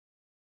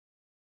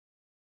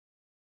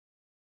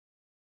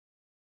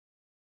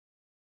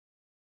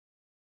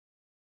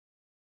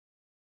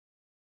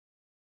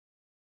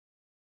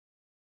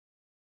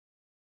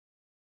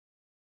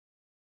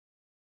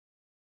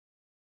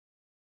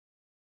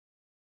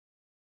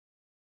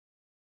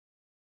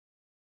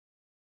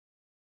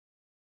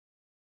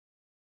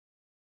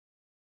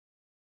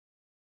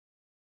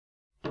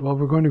Well,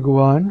 we're going to go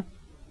on,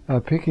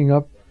 picking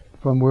up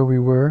from where we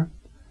were.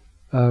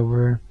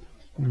 We're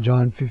in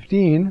John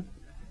 15.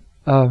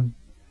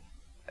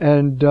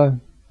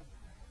 And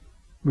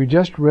we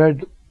just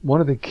read one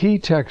of the key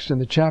texts in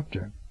the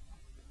chapter.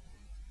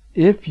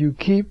 If you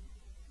keep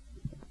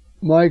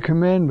my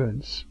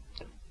commandments,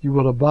 you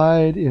will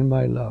abide in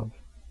my love,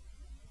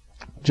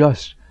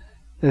 just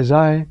as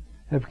I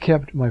have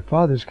kept my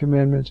Father's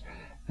commandments,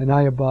 and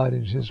I abide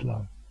in his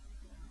love.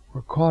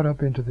 We're caught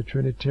up into the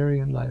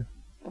Trinitarian life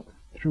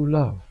through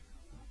love.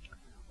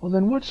 Well,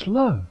 then what's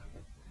love?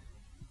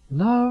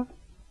 Love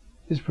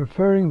is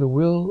preferring the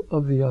will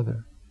of the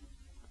other.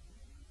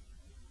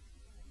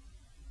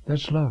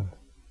 That's love.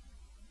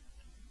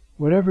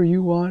 Whatever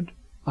you want,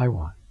 I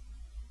want.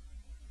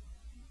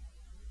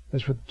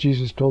 That's what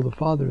Jesus told the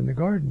Father in the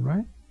garden,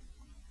 right?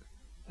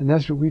 And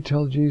that's what we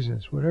tell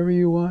Jesus. Whatever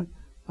you want,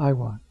 I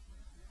want.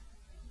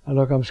 And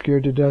look, I'm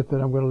scared to death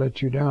that I'm going to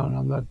let you down.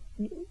 I'm not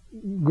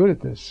good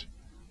at this.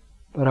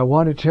 But I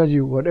want to tell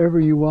you, whatever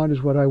you want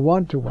is what I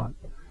want to want.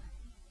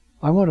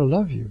 I want to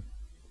love you.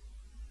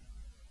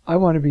 I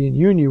want to be in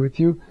union with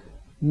you,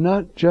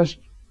 not just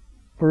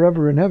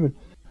forever in heaven,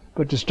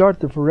 but to start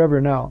the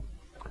forever now.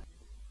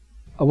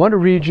 I want to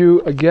read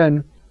you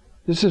again.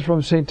 This is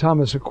from St.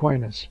 Thomas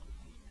Aquinas.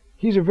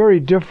 He's a very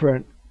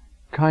different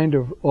kind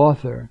of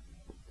author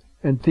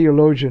and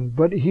theologian,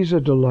 but he's a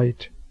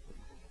delight.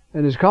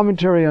 And his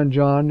commentary on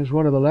John is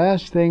one of the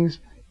last things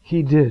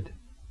he did.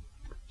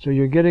 So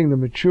you're getting the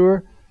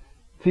mature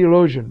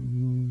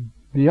theologian,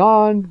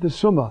 beyond the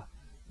Summa,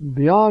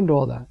 beyond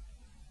all that.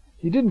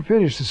 He didn't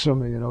finish the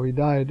Summa, he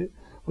died.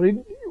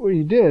 What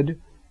he did,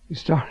 he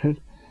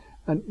started,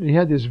 and he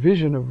had this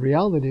vision of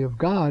reality of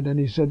God, and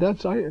he said,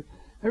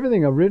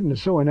 everything I've written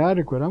is so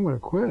inadequate, I'm going to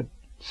quit.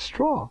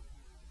 Straw.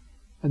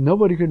 And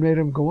nobody could make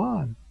him go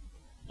on.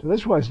 So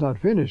that's why it's not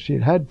finished. He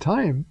had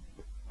time,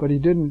 but he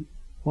didn't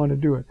want to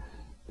do it.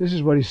 This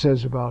is what he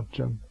says about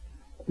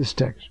this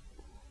text.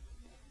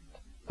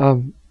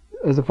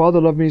 As the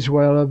Father loved me, so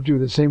I loved you,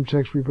 the same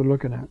text we've been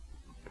looking at.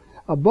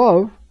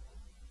 Above,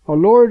 our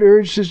Lord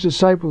urged his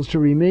disciples to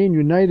remain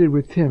united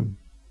with him.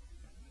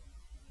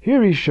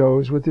 Here he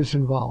shows what this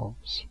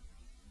involves.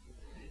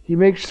 He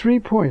makes 3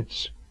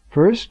 points.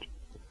 First,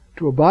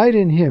 to abide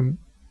in him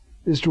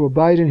is to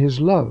abide in his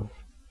love.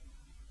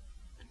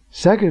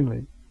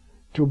 Secondly,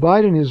 to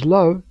abide in his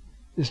love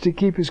is to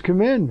keep his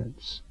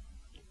commandments.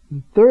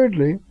 And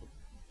thirdly,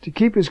 to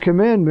keep his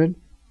commandment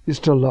is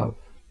to love.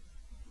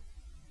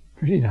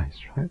 Pretty nice,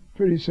 right?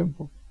 Pretty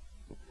simple.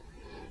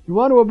 You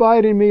want to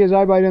abide in me as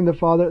I abide in the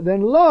Father,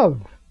 then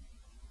love.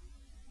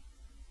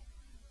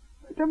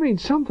 I mean,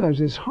 sometimes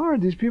it's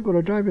hard. These people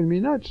are driving me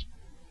nuts.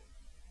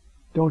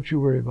 Don't you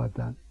worry about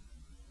that.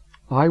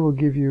 I will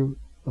give you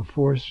the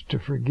force to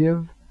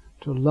forgive,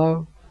 to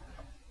love,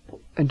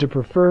 and to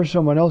prefer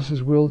someone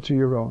else's will to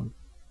your own.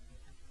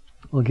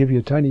 I'll give you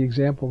a tiny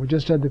example. We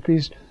just had the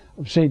feast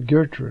of St.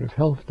 Gertrude of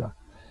Helfta.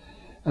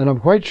 And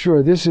I'm quite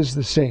sure this is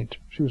the saint.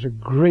 She was a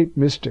great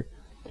mystic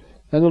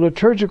and a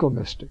liturgical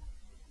mystic.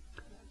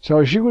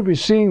 So she would be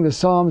singing the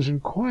Psalms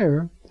in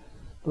choir.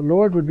 The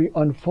Lord would be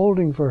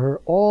unfolding for her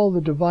all the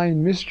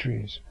divine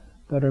mysteries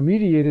that are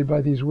mediated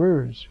by these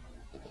words.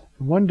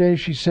 And one day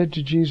she said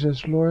to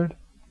Jesus, Lord,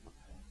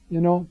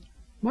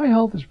 my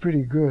health is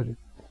pretty good,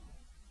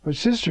 but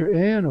Sister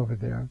Anne over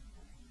there,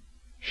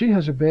 she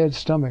has a bad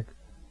stomach.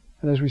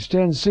 And as we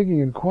stand singing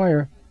in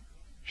choir,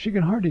 she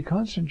can hardly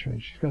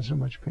concentrate. She's got so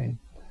much pain.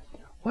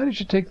 Why don't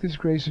you take this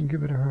grace and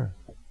give it to her?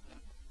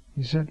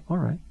 He said, all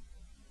right.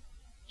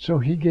 So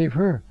he gave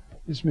her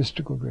this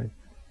mystical grace.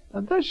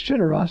 Now that's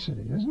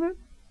generosity, isn't it?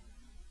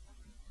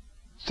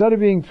 Instead of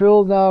being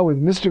filled now with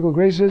mystical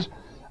graces,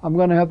 I'm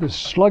going to have to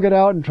slug it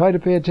out and try to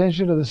pay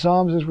attention to the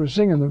Psalms as we're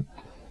singing them,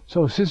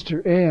 so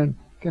Sister Anne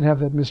can have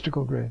that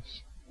mystical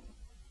grace.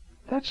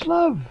 That's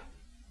love.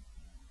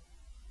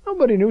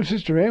 Nobody knew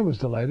Sister Anne was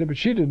delighted, but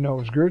she didn't know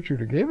it was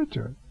Gertrude who gave it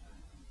to her.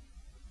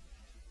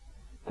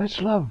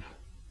 That's love.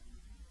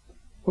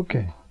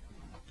 Okay.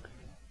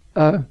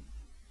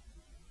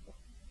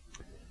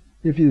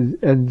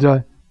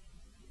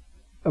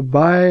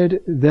 Abide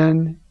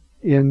then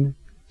in,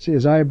 see,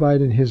 as I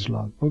abide in his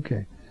love.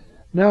 Okay.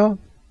 Now,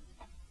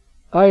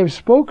 I have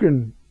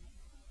spoken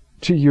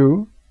to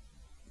you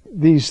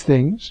these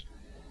things.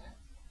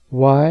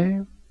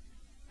 Why?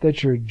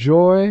 That your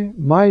joy,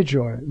 my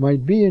joy,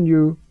 might be in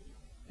you,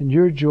 and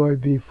your joy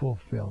be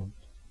fulfilled.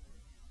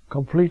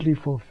 Completely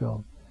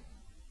fulfilled.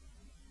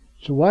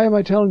 So why am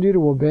I telling you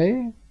to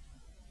obey?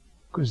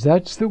 Because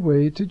that's the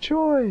way to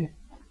joy.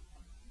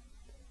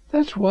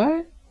 That's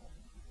why.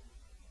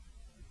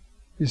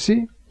 You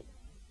see?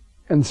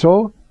 And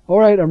so, all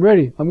right, I'm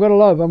ready. I'm going to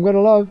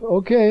love.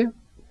 Okay.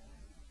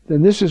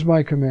 Then this is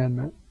my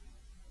commandment.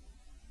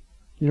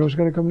 You know what's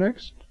going to come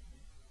next?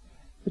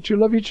 That you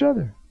love each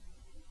other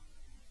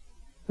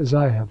as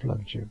I have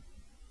loved you.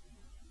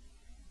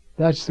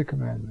 That's the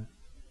commandment.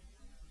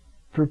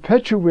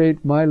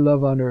 Perpetuate my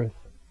love on earth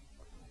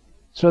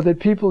so that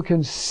people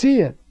can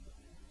see it.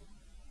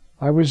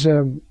 I was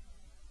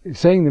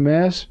saying the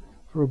Mass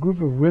for a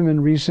group of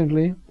women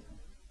recently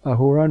who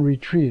were on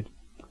retreat,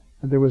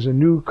 and there was a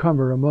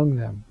newcomer among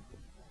them.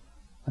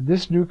 And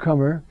this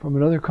newcomer, from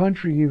another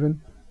country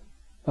even,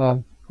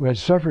 who had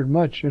suffered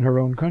much in her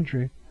own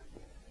country,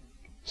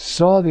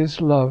 saw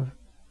this love,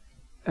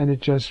 and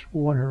it just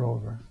won her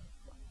over.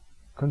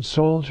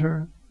 Consoled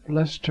her,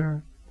 blessed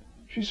her.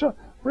 She saw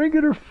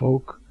regular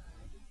folk,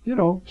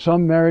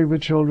 some married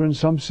with children,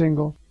 some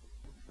single.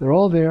 They're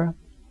all there,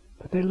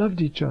 but they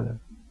loved each other,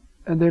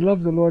 and they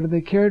loved the Lord, and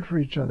they cared for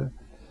each other.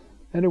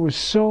 And it was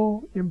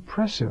so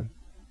impressive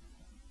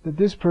that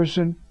this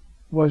person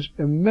was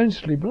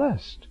immensely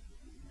blessed.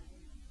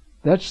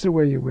 That's the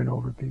way you win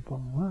over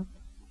people. Huh?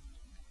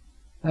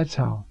 That's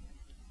how.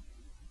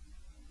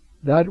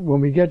 That,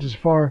 when we get as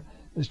far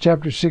as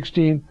chapter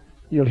 16,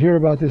 you'll hear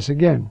about this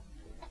again.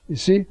 You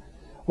see?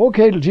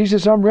 Okay,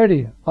 Jesus, I'm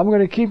ready. I'm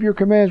going to keep your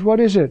commands. What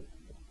is it?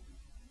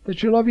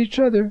 That you love each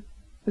other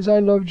as I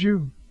loved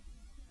you.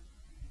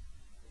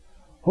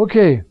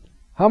 Okay,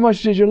 how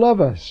much did you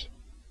love us?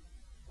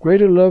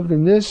 Greater love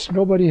than this,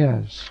 nobody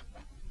has.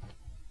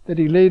 That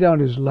he laid down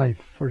his life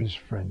for his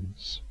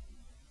friends.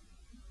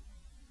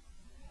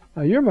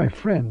 Now, you're my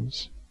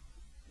friends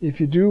if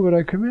you do what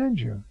I command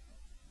you.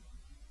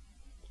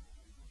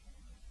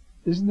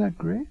 Isn't that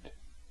great?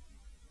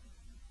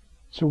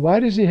 So why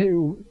does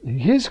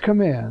his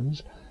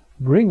commands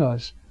bring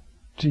us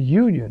to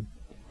union,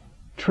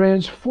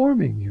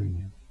 transforming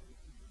union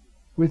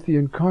with the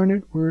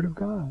incarnate Word of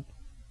God?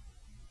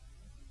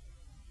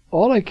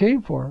 All I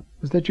came for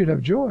was that you'd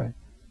have joy,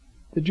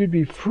 that you'd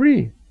be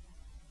free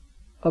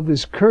of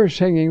this curse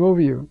hanging over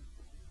you,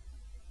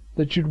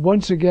 that you'd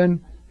once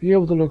again be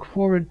able to look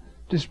forward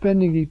to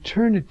spending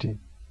eternity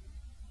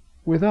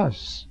with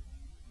us.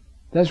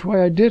 That's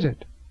why I did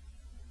it.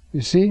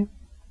 You see?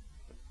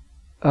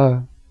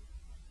 And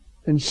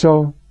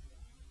so,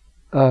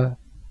 now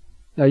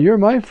you're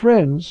my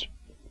friends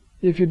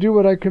if you do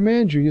what I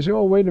command you. You say,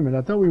 oh, wait a minute,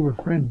 I thought we were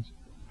friends.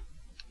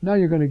 Now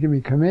you're going to give me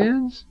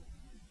commands?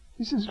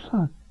 He says,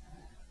 look,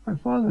 my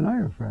Father and I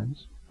are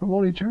friends from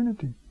all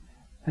eternity.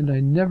 And I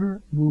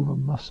never move a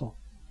muscle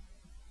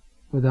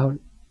without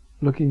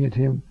looking at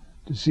him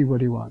to see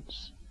what he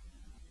wants.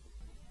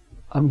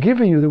 I'm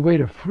giving you the way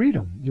to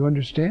freedom. You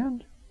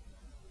understand?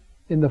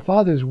 In the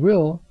Father's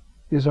will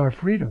is our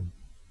freedom.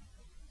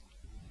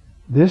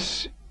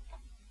 This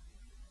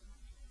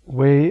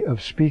way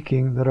of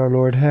speaking that our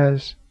Lord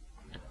has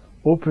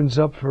opens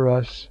up for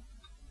us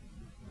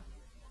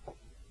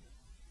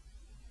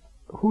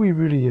who he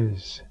really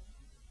is,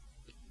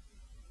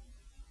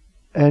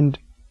 and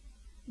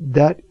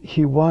that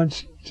he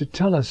wants to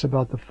tell us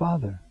about the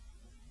Father.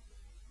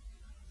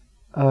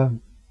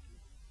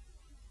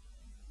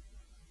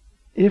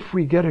 If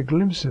we get a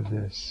glimpse of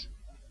this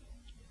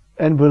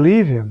and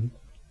believe him,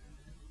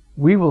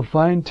 we will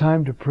find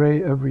time to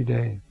pray every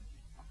day.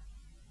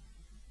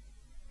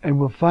 And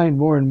we'll find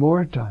more and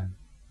more time.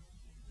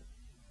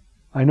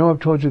 I know I've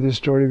told you this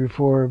story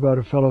before about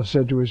a fellow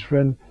said to his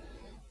friend,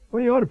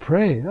 well, you ought to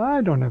pray.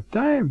 I don't have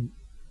time.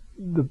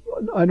 The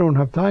I don't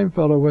have time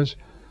fellow was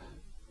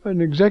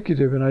an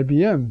executive in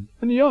IBM,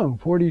 and young,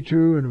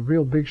 42, and a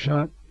real big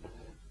shot.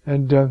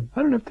 And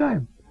I don't have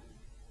time.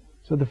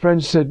 So the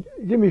friend said,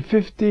 give me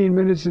 15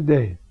 minutes a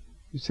day.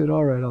 He said,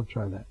 all right, I'll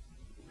try that.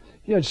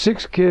 He had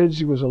 6 kids.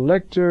 He was a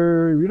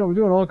lector,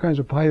 doing all kinds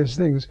of pious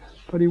things,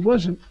 but he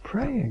wasn't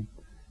praying.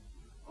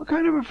 What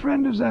kind of a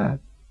friend is that?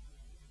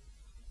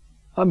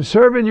 I'm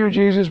serving you,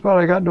 Jesus, but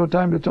I got no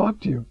time to talk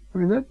to you. I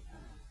mean,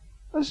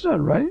 that's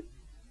not right.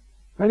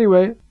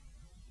 Anyway,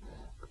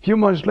 a few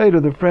months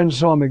later, the friend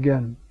saw him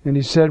again, and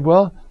he said,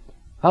 well,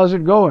 how's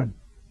it going?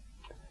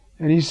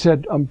 And he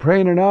said, I'm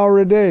praying an hour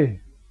a day.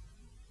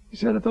 He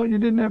said, I thought you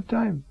didn't have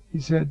time. He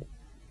said,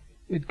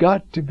 it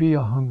got to be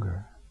a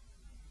hunger.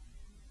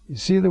 You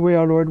see the way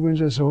our Lord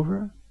wins us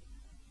over?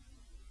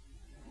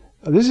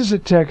 Now, this is a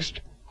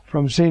text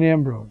from St.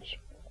 Ambrose.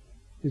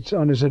 It's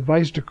on his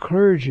advice to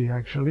clergy,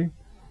 actually,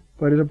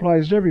 but it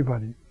applies to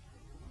everybody.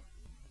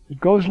 It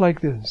goes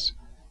like this.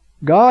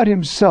 God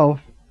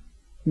himself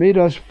made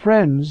us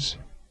friends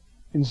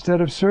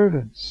instead of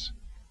servants.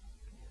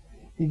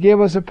 He gave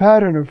us a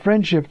pattern of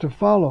friendship to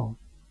follow.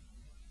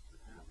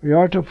 We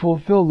are to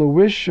fulfill the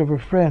wish of a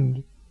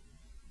friend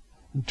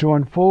and to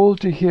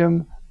unfold to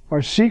him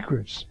our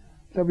secrets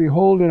that we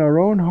hold in our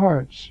own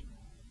hearts,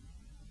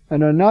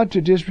 and are not to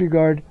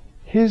disregard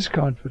his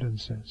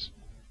confidences,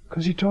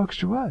 because he talks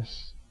to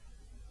us.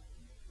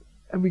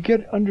 And we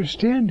get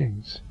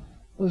understandings.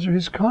 Those are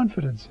his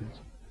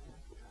confidences.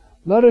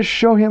 Let us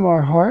show him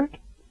our heart,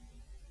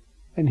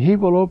 and he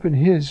will open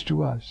his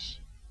to us.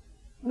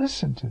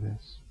 Listen to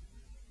this.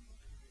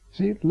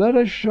 See, let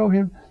us show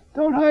him.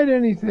 Don't hide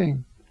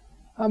anything.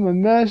 I'm a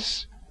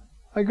mess.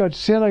 I got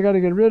sin I got to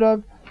get rid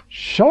of.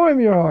 Show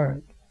him your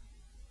heart.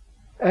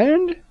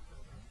 And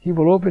he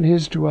will open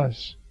his to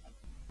us.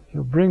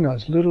 He'll bring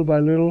us little by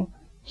little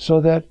so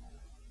that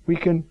we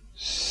can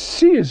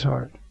see his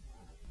heart.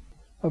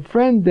 A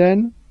friend,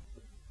 then,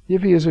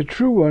 if he is a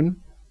true one,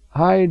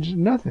 hides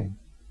nothing.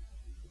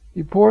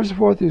 He pours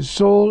forth his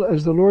soul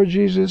as the Lord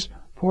Jesus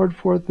poured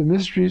forth the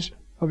mysteries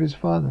of his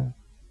Father.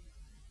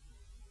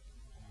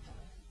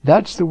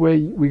 That's the way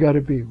we got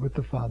to be with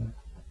the Father.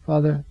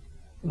 Father,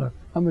 look,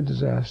 I'm a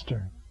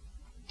disaster.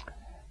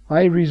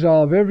 I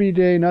resolve every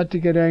day not to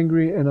get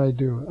angry, and I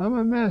do. I'm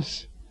a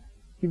mess.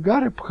 You've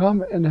got to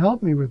come and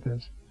help me with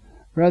this.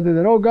 Rather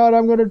than, oh God,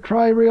 I'm going to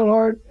try real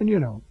hard, and it's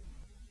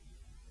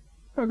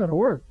not going to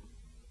work.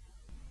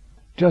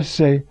 Just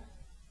say,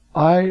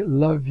 I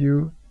love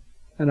you,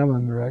 and I'm a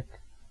wreck.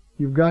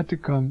 You've got to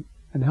come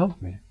and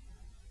help me.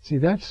 See,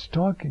 that's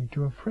talking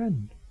to a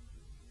friend.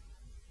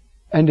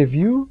 And if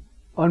you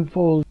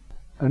unfold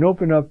and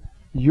open up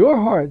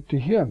your heart to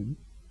him,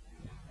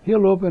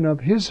 he'll open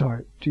up his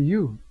heart to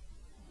you.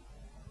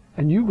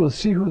 And you will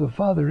see who the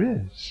Father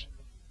is.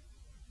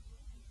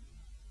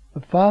 The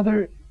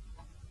Father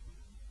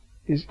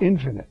is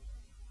infinite.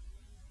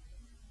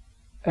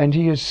 And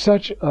he is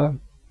such a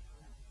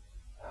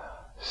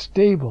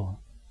stable.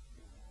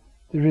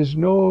 There is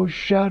no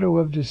shadow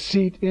of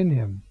deceit in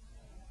him.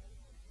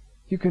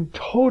 You can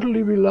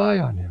totally rely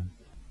on him.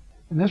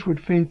 And that's what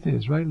faith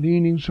is, right?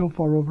 Leaning so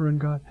far over in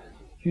God.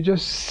 You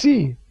just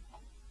see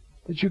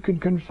that you can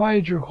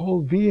confide your whole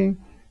being,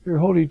 your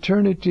whole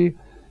eternity.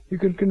 You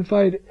can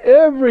confide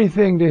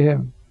everything to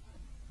him.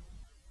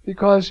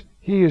 Because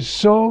he is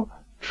so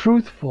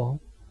truthful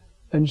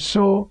and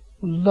so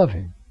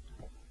loving.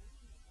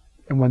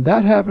 And when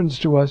that happens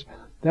to us,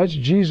 that's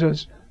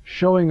Jesus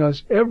showing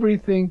us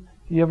everything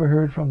he ever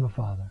heard from the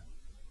Father.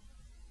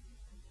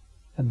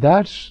 And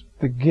that's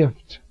the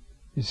gift,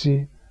 you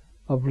see,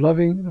 of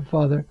loving the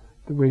Father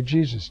the way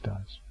Jesus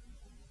does.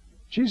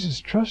 Jesus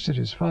trusted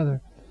his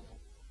Father.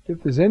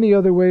 If there's any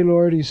other way,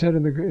 Lord, he said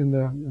in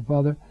the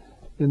Father,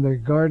 in the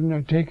garden,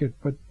 I take it,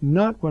 but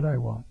not what I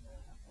want.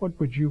 What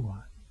would you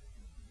want?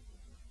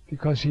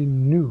 Because he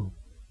knew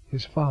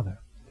his Father.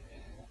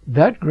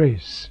 That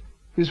grace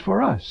is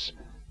for us.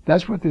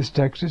 That's what this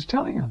text is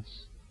telling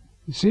us.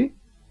 You see?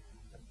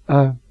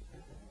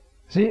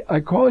 See, I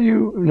call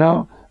you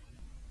now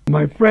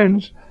my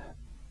friends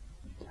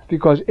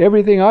because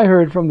everything I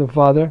heard from the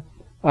Father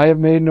I have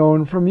made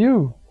known from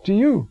you to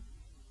you.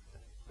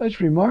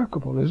 That's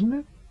remarkable, isn't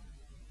it?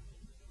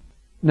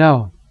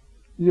 Now,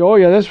 oh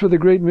yeah, that's for the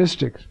great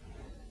mystics.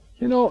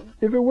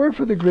 If it were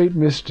for the great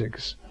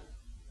mystics,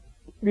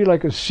 it'd be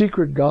like a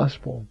secret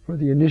gospel for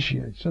the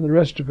initiates, and the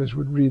rest of us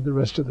would read the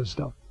rest of the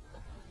stuff.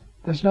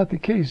 That's not the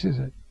case, is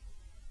it?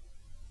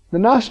 The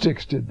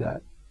Gnostics did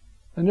that,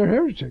 and they're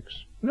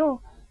heretics.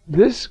 No,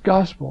 this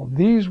gospel,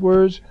 these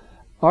words,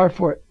 are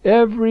for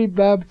every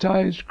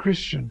baptized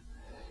Christian.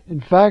 In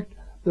fact,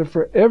 they're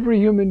for every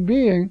human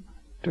being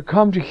to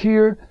come to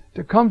hear,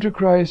 to come to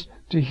Christ,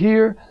 to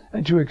hear,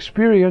 and to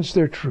experience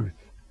their truth.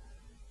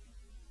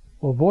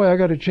 Well, boy, I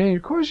got to change.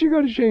 Of course you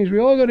got to change. We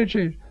all got to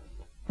change.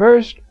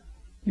 First,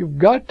 you've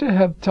got to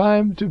have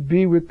time to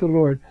be with the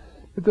Lord.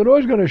 If the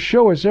Lord's going to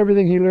show us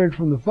everything he learned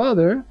from the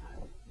Father,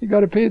 you got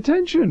to pay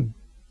attention.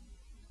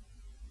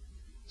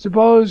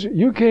 Suppose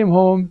you came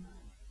home,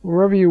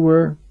 wherever you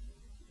were,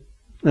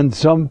 and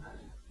some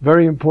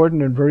very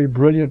important and very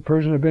brilliant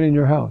person had been in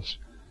your house.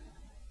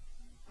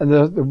 And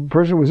the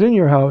person was in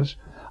your house.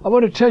 I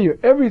want to tell you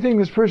everything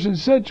this person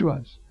said to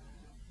us.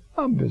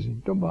 I'm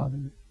busy. Don't bother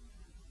me.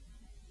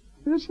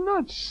 It's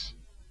nuts.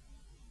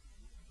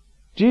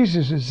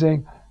 Jesus is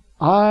saying,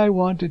 I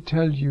want to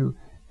tell you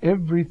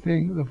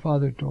everything the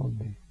Father told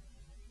me.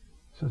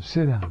 So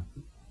sit down.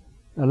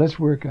 Now let's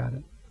work at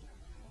it.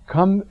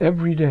 Come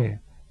every day,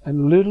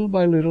 and little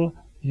by little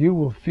you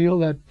will feel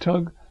that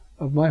tug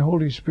of my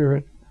Holy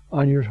Spirit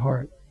on your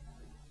heart.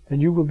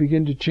 And you will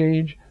begin to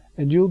change,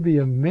 and you'll be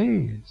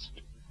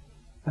amazed.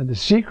 And the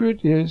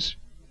secret is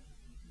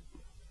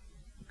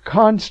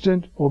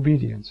constant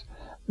obedience.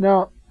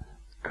 Now,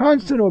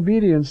 constant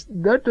obedience,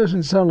 that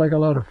doesn't sound like a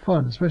lot of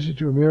fun, especially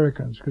to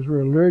Americans, because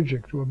we're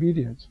allergic to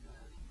obedience.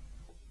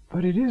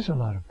 But it is a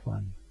lot of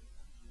fun,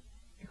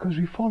 because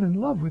we fall in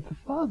love with the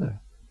Father.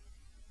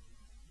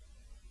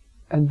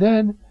 And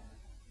then,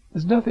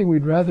 there's nothing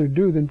we'd rather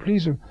do than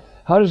please him.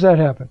 How does that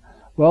happen?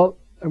 Well,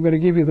 I'm going to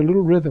give you the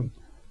little rhythm.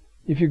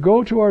 If you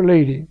go to Our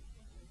Lady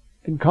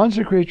and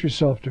consecrate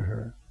yourself to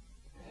her,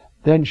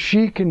 then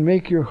she can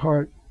make your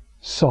heart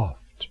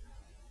soft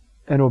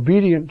and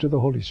obedient to the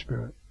Holy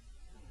Spirit.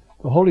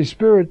 The Holy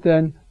Spirit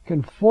then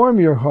can form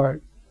your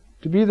heart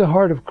to be the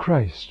heart of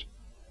Christ.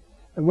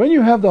 And when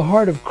you have the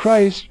heart of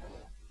Christ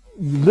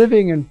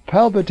living and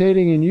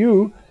palpitating in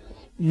you,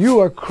 you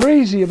are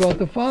crazy about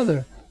the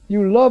Father.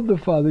 You love the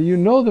Father, you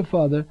know the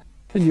Father,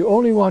 and you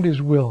only want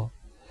his will.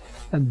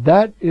 And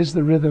that is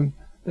the rhythm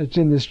that's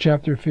in this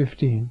chapter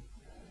 15.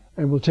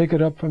 And we'll take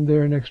it up from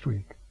there next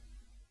week.